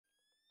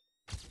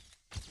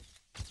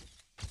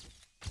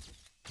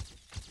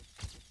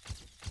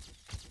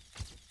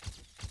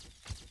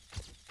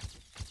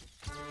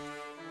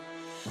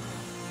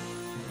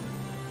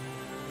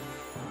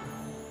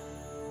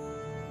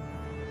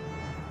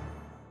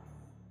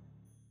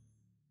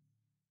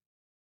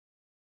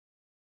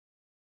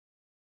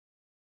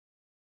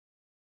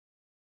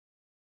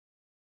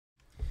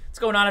What's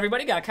going on,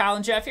 everybody? Got Kyle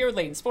and Jeff here with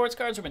Layton Sports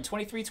Cards. We're in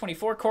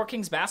 23-24 Court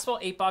Kings Basketball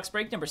 8-box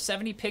break number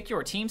 70. Pick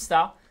your team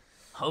style.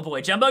 Oh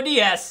boy, Jumbo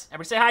DS.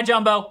 Everybody say hi,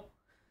 Jumbo.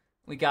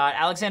 We got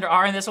Alexander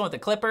R in this one with the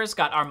Clippers.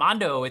 Got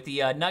Armando with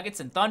the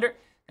Nuggets and Thunder.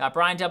 Got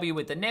Brian W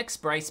with the Knicks.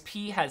 Bryce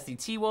P has the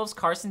T-Wolves.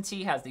 Carson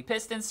T has the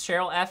Pistons.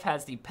 Cheryl F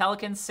has the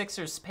Pelicans,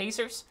 Sixers,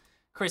 Pacers.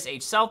 Chris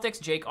H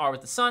Celtics. Jake R with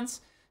the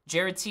Suns.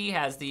 Jared T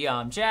has the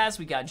Jazz.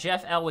 We got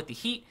Jeff L with the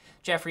Heat.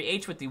 Jeffrey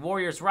H with the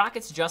Warriors,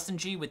 Rockets. Justin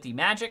G with the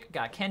Magic.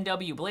 Got Ken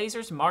W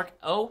Blazers. Mark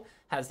O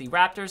has the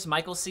Raptors.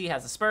 Michael C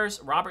has the Spurs.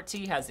 Robert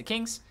T has the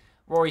Kings.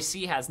 Rory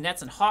C has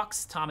Nets and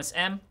Hawks. Thomas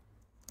M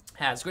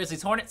has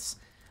Grizzlies, Hornets.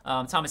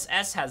 Thomas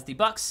S has the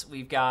Bucks.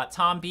 We've got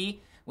Tom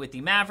B with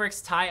the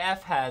Mavericks. Ty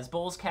F has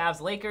Bulls,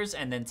 Cavs, Lakers.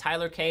 And then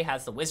Tyler K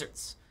has the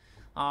Wizards.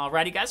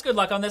 Alrighty, guys. Good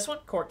luck on this one.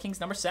 Court Kings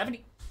number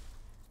 70.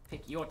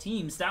 Pick your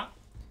teams down.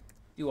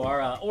 Do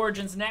our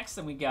Origins next,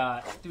 and we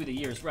got Through the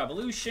Years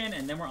Revolution,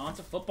 and then we're on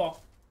to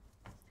football.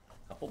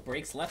 Couple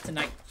breaks left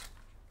tonight.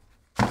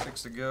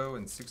 6 to go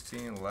and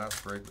 16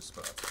 last break with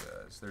spots,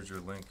 guys. There's your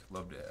link.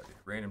 Love to have you.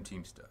 Random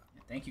team stuff.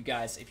 Thank you,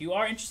 guys. If you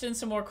are interested in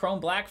some more Chrome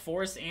Black,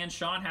 Forrest and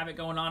Sean have it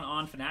going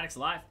on Fanatics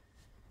Live.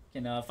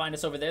 You can find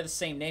us over there, the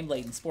same name,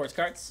 Layton Sports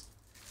Cards.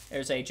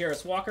 There's a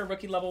Jarris Walker,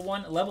 rookie level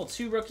 1. Level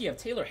 2 rookie of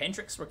Taylor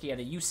Hendricks, rookie at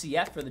a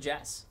UCF for the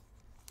Jazz.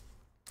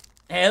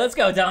 Hey, let's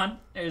go, Don.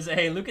 There's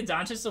a Luka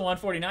Doncic to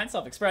 149,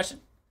 self-expression.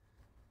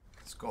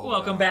 Let's go.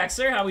 Welcome back,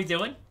 sir. How we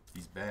doing?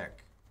 He's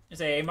back. There's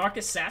a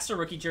Marcus Sasser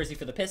rookie jersey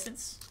for the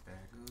Pistons.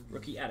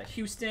 Rookie out of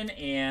Houston.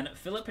 And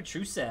Philip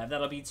Petrusev.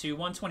 That'll be to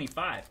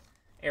 125.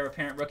 Heir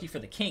apparent rookie for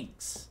the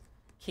Kings.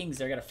 Kings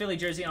there. Got a Philly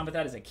jersey on, but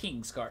that is a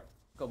Kings card.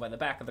 Go by the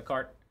back of the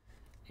card.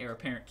 Heir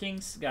apparent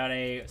Kings. Got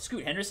a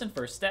Scoot Henderson,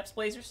 First Steps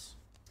Blazers.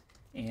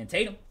 And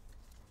Tatum.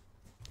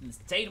 And it's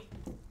Tatum.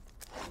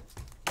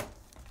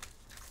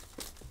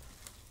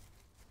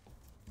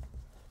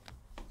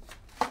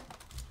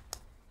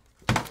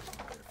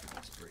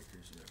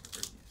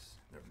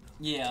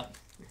 Yeah.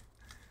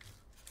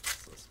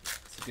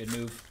 It's a good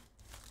move.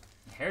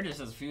 Heritage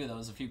has a few of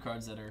those, a few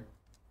cards that are,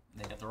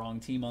 they got the wrong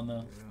team on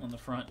the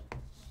front.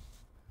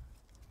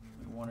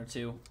 One or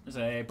two. There's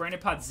a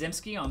Brandon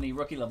Podziemski on the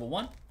rookie level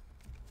 1.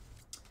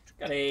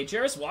 Got a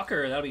Jarris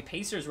Walker, that'll be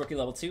Pacers rookie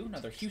level 2.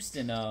 Another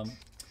Houston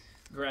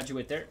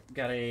graduate there.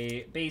 Got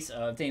a base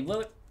of Dame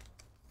Lillard.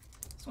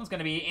 This one's going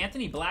to be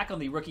Anthony Black on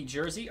the rookie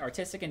jersey.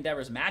 Artistic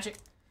Endeavors Magic.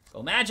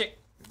 Go Magic.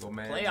 Go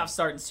Magic. Playoffs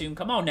starting soon.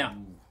 Come on now.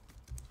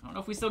 I don't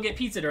know if we still get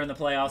pizza during the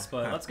playoffs,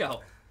 but let's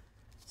go.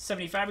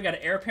 75, we got an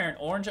Heir Apparent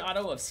Orange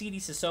Auto of CD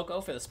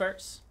Sissoko for the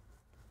Spurs.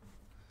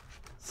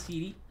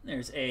 CD.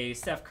 There's a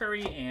Steph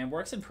Curry and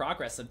Works in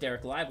Progress of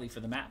Derek Lively for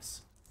the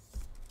Mavs.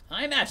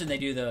 I imagine they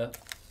do the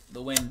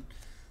win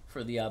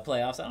for the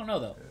playoffs. I don't know,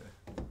 though.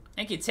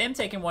 Thank you, Tim,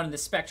 taking one in the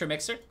Spectra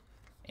Mixer.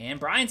 And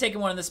Brian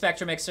taking one in the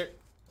Spectra Mixer.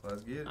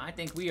 Let's get it. I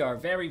think we are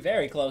very,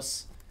 very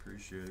close.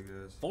 Appreciate it,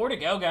 guys. 4 to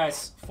go,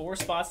 guys. 4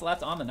 spots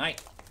left on the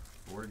night.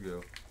 4 to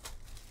go.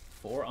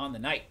 4 on the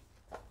night.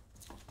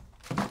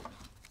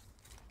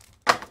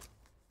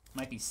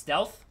 Might be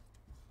Stealth.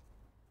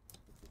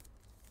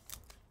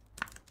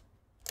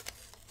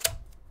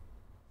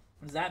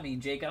 What does that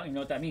mean, Jake? I don't even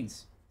know what that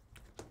means.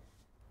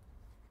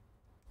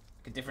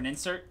 Like a different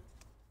insert.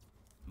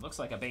 Looks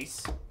like a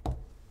base.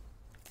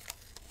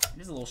 It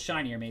is a little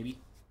shinier, maybe.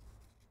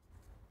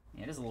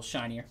 Yeah, it is a little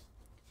shinier.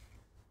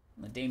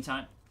 On the Dame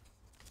time.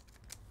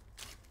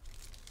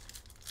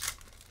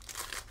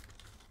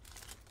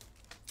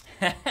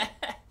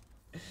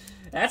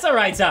 That's all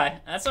right, Ty.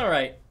 That's all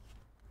right.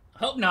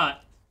 Hope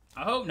not.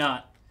 I hope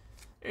not.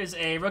 There's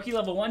a rookie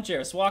level 1,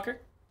 Jarris Walker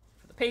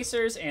for the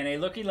Pacers, and a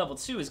rookie level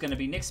 2 is going to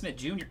be Nick Smith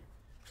Jr.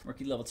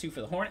 Rookie level 2 for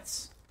the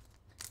Hornets.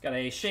 Got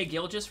a Shai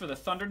Gilgeous for the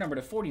Thunder, number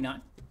to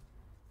 49.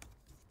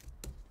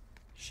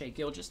 Shai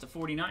Gilgeous to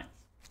 49.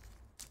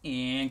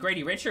 And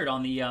Grady Richard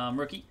on the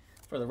rookie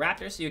for the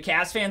Raptors. You a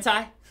Cavs fan,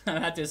 Ty? I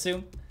have to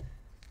assume.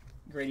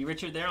 Grady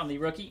Richard there on the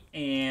rookie.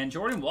 And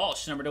Jordan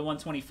Walsh, number to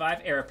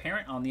 125, Heir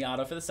Apparent on the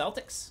auto for the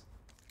Celtics.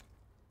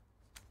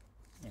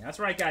 Yeah, that's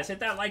right, guys. Hit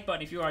that like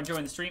button if you are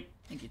enjoying the stream.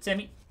 Thank you,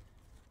 Timmy.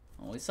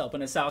 Always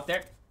helping us out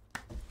there.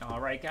 All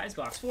right, guys.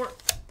 Box 4.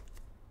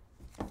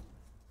 Oh,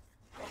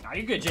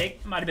 you're good, Jake.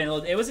 It might have been a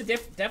little. It was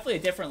definitely a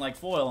different like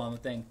foil on the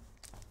thing.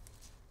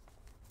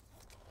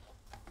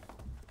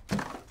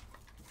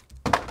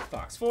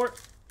 Box 4.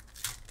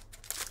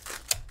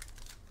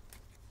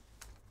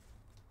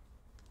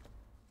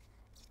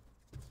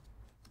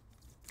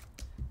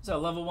 So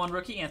level 1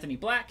 rookie Anthony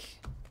Black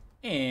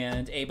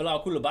and a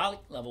Bilal Coulibaly,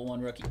 level 1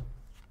 rookie.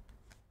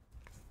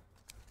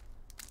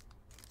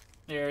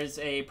 There's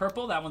a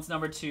purple. That one's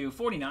numbered to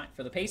 49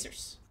 for the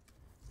Pacers.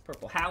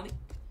 Purple Halley.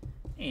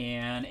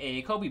 And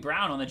a Kobe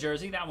Brown on the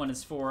jersey. That one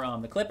is for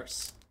the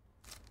Clippers.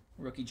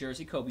 Rookie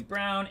jersey, Kobe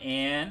Brown.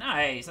 And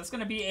nice. That's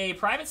going to be a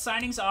private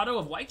signings auto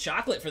of white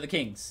chocolate for the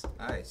Kings.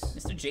 Nice.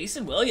 Mr.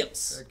 Jason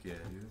Williams. Heck yeah,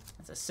 dude.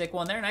 That's a sick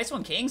one there. Nice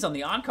one, Kings, on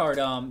the on-card.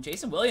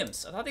 Jason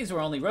Williams. I thought these were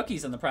only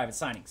rookies in the private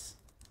signings.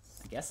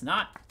 I guess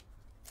not.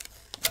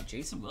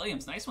 Jason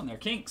Williams. Nice one there,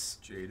 Kings.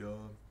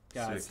 J-Dog.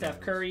 Got Sick Steph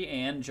handles. Curry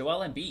and Joel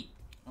Embiid.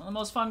 One of the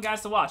most fun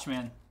guys to watch,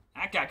 man.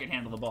 That guy can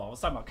handle the ball. I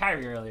was talking about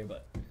Kyrie earlier,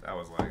 but That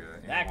was like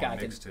a that guy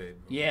can. mixtape.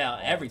 Yeah, All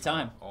every the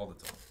time. time. All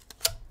the time.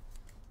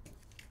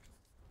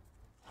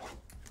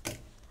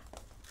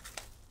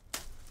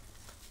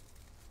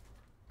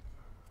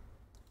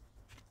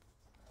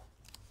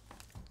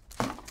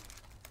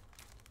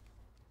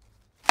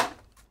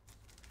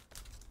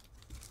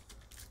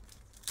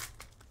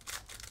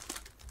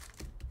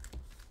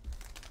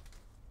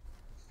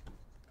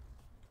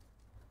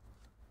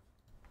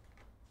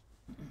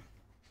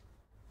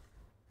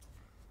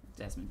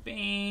 Desmond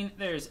Bain.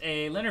 There's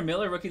a Leonard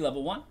Miller, rookie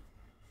level 1.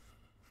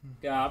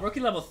 Got rookie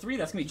level 3.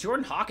 That's going to be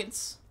Jordan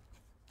Hawkins.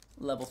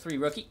 Level 3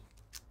 rookie.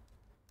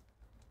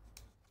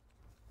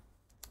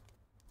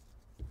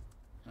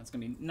 That's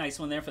going to be a nice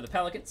one there for the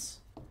Pelicans.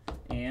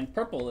 And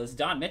purple is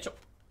Don Mitchell.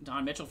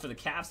 Don Mitchell for the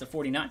Cavs to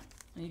 49.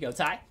 There you go,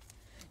 Ty.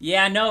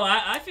 Yeah, no,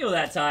 I feel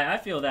that, Ty. I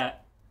feel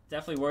that.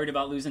 Definitely worried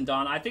about losing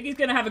Don. I think he's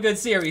going to have a good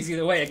series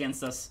either way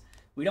against us.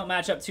 We don't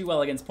match up too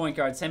well against point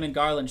guards. Him and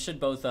Garland should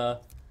both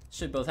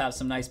have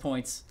some nice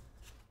points.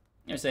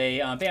 There's a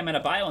Bam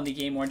Adebayo on the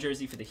game worn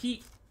jersey for the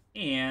Heat.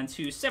 And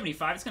to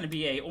 75, it's going to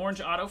be a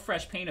orange auto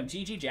fresh paint of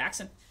GG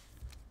Jackson.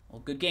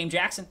 Well, good game,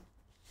 Jackson.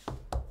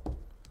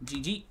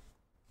 GG.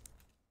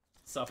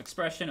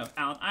 Self-expression of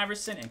Allen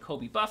Iverson and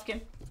Kobe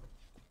Buffkin.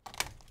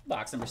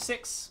 Box number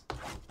 6.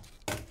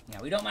 Yeah,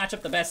 we don't match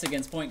up the best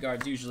against point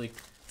guards usually.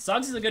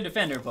 Suggs is a good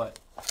defender, but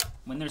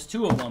when there's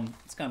 2 of them,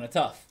 it's kind of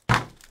tough.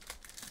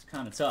 It's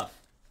kind of tough.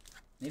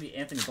 Maybe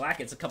Anthony Black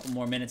gets a couple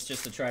more minutes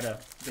just to try to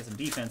get some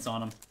defense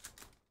on him.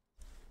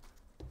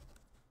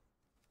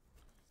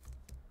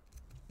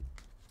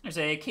 There's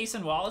a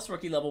Cason Wallace,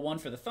 rookie level 1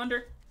 for the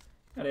Thunder.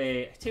 Got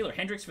a Taylor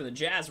Hendricks for the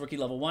Jazz, rookie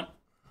level 1.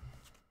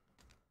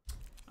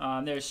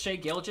 There's Shai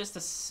Gilgeous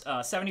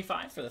to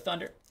 75 for the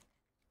Thunder.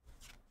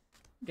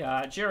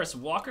 Got Jarris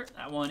Walker.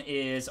 That one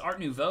is Art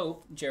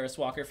Nouveau, Jarris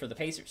Walker for the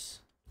Pacers.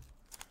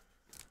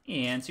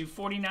 And to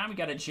 49, we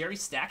got a Jerry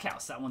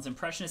Stackhouse. That one's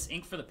Impressionist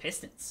ink for the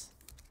Pistons.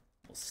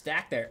 We'll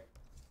stack there.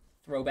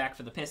 Throwback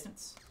for the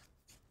Pistons.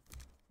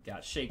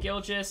 Got Shai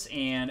Gilgeous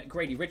and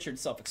Grady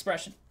Richards,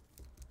 self-expression.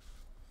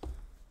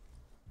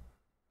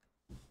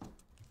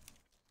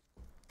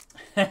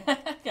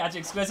 Gotcha,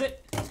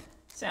 Exquisite.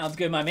 Sounds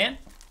good, my man.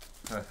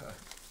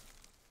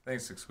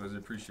 Thanks, Exquisite.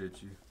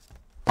 Appreciate you.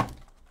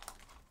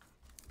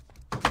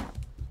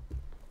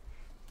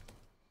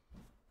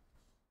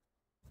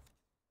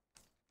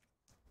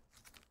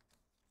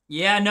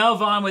 Yeah, no,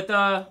 Vaughn, with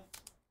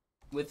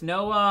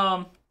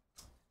no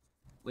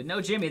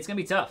Jimmy, it's gonna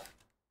be tough.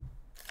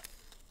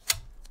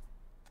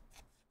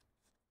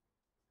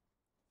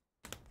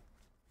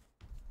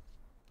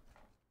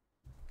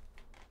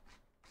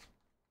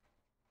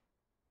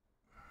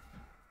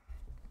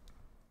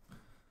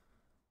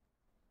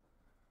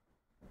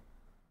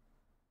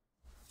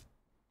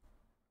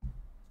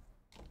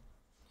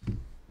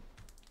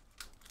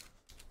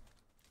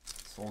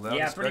 Sold out.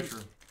 Yeah, the pretty.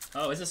 Spectre.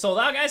 Oh, is it sold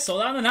out, guys?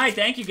 Sold out on the night.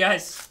 Thank you,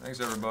 guys. Thanks,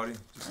 everybody.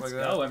 Just Let's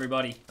like that. go,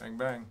 everybody. Bang,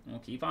 bang. We'll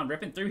keep on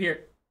ripping through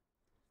here.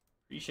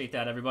 Appreciate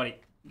that, everybody.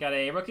 Got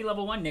a rookie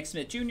level 1, Nick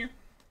Smith Jr.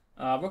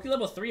 Rookie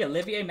level 3,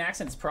 Olivier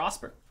Maxence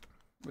Prosper.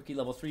 Rookie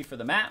level 3 for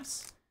the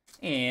Mavs.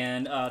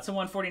 And to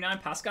 149,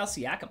 Pascal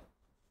Siakam.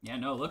 Yeah,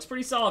 no, looks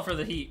pretty solid for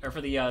the Heat, or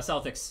for the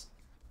Celtics.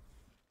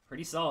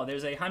 Pretty solid.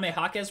 There's a Jaime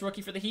Jaquez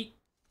rookie for the Heat.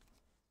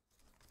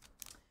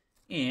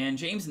 And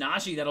James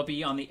Najee, that'll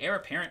be on the heir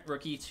apparent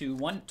rookie to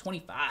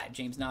 125.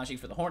 James Najee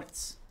for the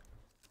Hornets.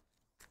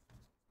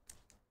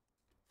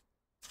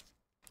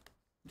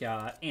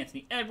 Got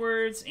Anthony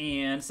Edwards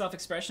and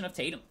self-expression of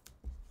Tatum.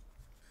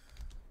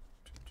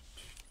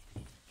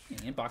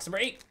 And box number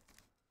 8.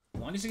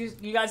 As long as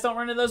you guys don't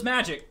run into those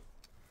Magic.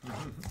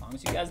 As long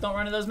as you guys don't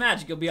run into those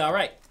Magic, you'll be all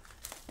right.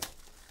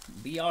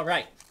 Be all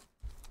right.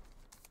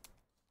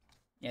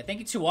 Yeah, thank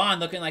you, Tuan,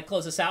 looking like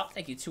close us out.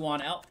 Thank you,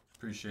 Tuan L.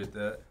 Appreciate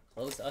that.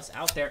 Close us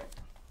out there.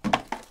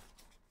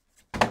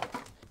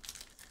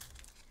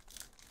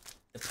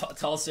 The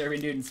tall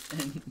Serbian dude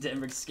in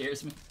Denver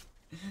scares me.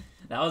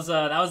 That was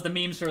the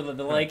memes for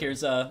the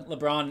Lakers.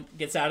 LeBron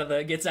gets out of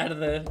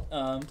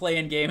the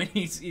play-in game, and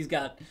he's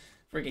got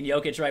freaking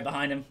Jokic right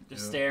behind him,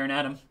 just staring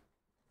at him.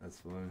 That's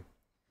funny.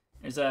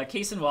 There's a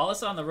Cason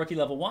Wallace on the rookie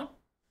level 1.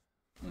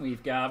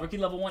 We've got rookie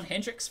level 1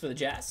 Hendricks for the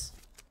Jazz.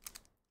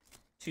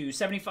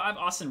 275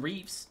 Austin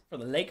Reeves for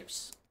the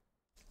Lakers.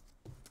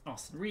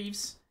 Austin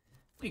Reeves.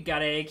 We've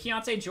got a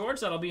Keontae George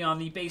that'll be on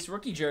the base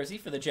rookie jersey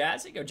for the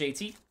Jazz. There you go,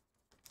 JT.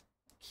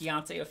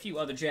 Keontae, a few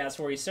other Jazz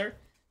for you, sir.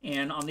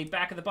 And on the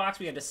back of the box,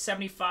 we have a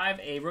 75,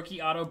 a rookie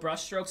auto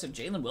brushstrokes of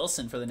Jalen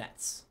Wilson for the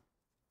Nets.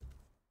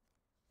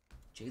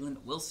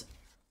 Jalen Wilson.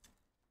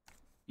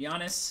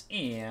 Giannis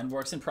and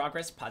works in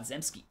progress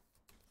Podzemski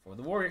for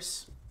the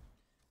Warriors.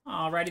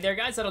 Alrighty there,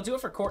 guys. That'll do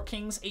it for Court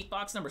Kings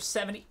 8-box number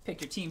 70.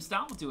 Pick your team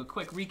style. We'll do a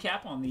quick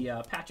recap on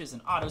the patches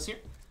and autos here.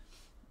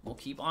 We'll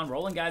keep on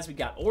rolling, guys. We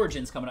got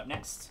Origins coming up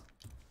next.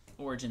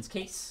 Origins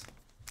case.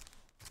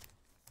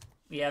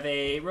 We have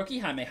a rookie,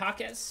 Jaime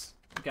Jaquez.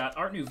 We got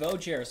Art Nouveau,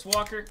 Jarris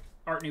Walker.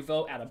 Art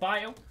Nouveau,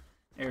 Adebayo.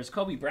 There's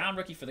Kobe Brown,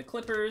 rookie for the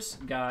Clippers.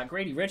 Got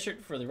Grady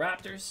Richard for the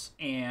Raptors.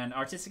 And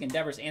Artistic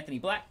Endeavors, Anthony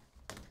Black.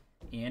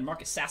 And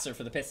Marcus Sasser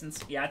for the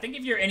Pistons. Yeah, I think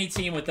if you're any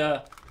team with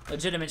a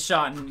legitimate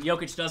shot and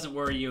Jokic doesn't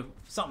worry you,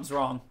 something's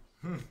wrong.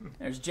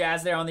 There's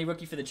Jazz there on the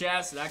rookie for the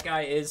Jazz. So that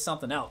guy is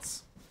something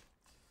else.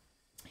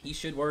 He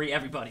should worry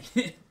everybody.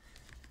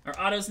 Our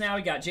autos now,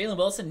 we got Jalen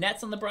Wilson,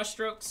 Nets on the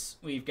brushstrokes.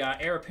 We've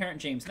got Heir Apparent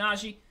James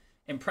Najee.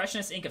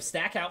 Impressionist Ink of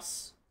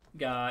Stackhouse.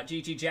 Got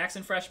G.G.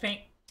 Jackson, fresh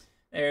paint.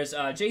 There's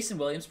Jason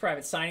Williams,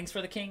 private signings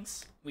for the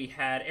Kings. We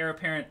had Heir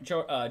Apparent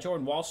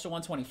Jordan Walsh to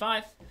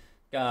 125.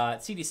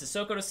 Got CD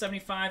Sissoko to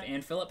 75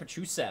 and Philip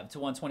Petrusev to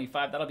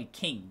 125. That'll be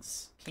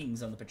Kings.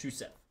 Kings on the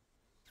Petrusev.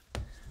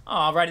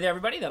 Alrighty there,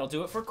 everybody. That'll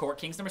do it for Court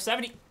Kings number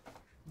 70.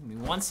 Give me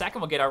 1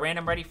 second. We'll get our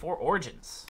random ready for Origins.